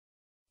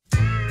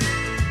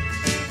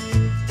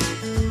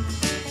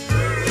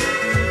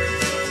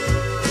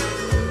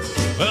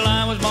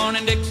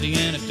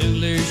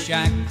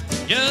shack,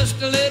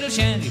 just a little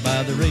shanty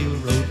by the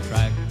railroad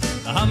track.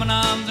 The humming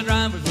of the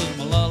drivers was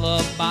my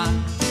lullaby.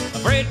 A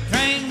freight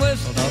train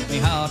whistle taught me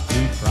how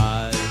to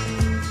cry.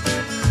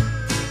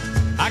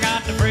 I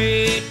got the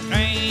freight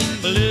train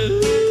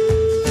blues.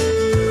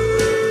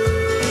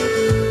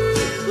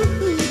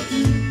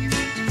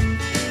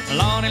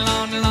 Lordy,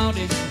 lordy,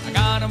 lordy, I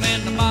got 'em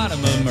in the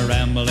bottom of my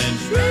rambling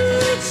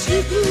shoes.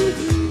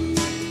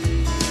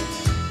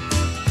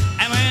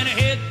 And when I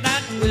hit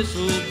that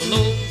whistle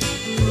below,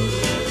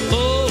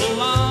 oh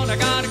Lord, I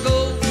gotta go.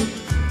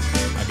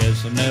 I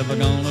guess I'm never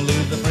gonna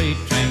lose the freight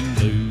train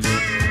blues.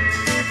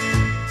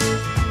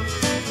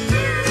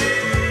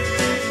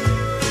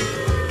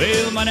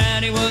 Well, my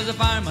daddy was a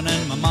fireman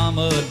and my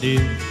mama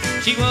did.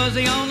 She was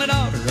the only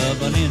daughter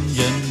of an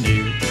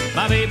engineer.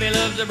 My baby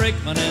loves a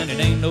brakeman and it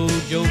ain't no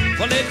joke.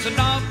 Well, it's a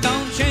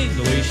doggone shame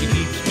the way she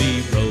keeps me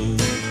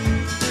broke.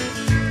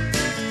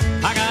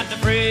 I got the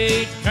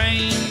freight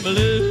train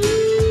blues.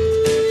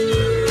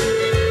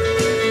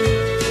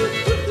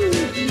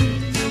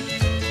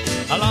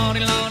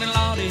 Lordy, lordy,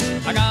 lordy,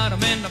 I got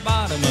 'em in the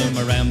bottom of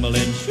my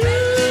rambling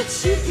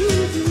shoes.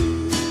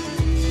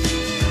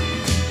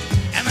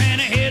 And when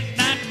I hit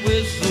that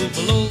whistle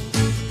below,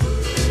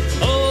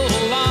 oh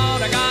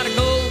Lord, I gotta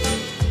go.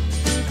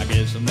 I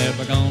guess I'm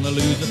never gonna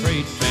lose the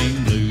freight train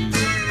blues.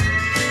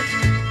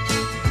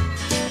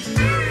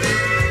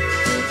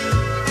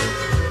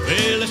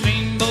 Well, a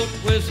steamboat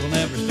whistle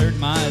never stirred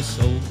my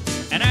soul,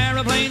 and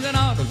aeroplanes and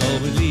autos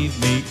always leave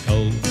me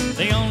cold.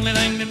 The only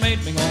thing that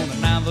made me want to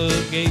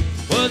navigate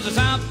was the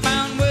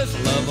southbound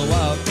whistle of a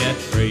wildcat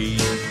train.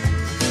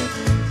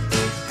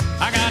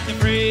 I got the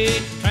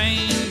freight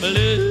train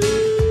blues.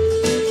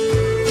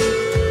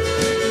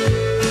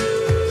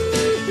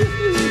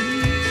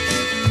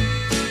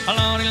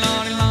 Lordy,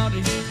 lordy,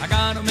 lordy, I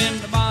got 'em in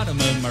the bottom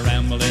of my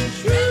rambling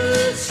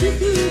shoes.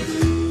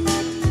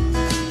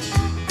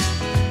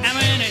 And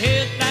when I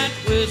hit that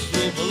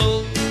whistle below,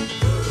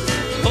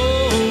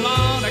 oh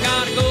Lord, I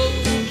gotta go.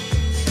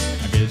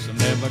 I guess I'm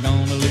never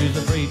gonna lose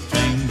the freight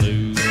train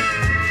blues.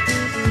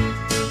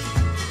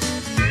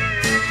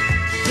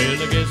 Well,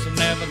 I guess I'm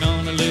never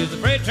gonna lose the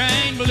freight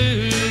train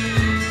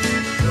blues.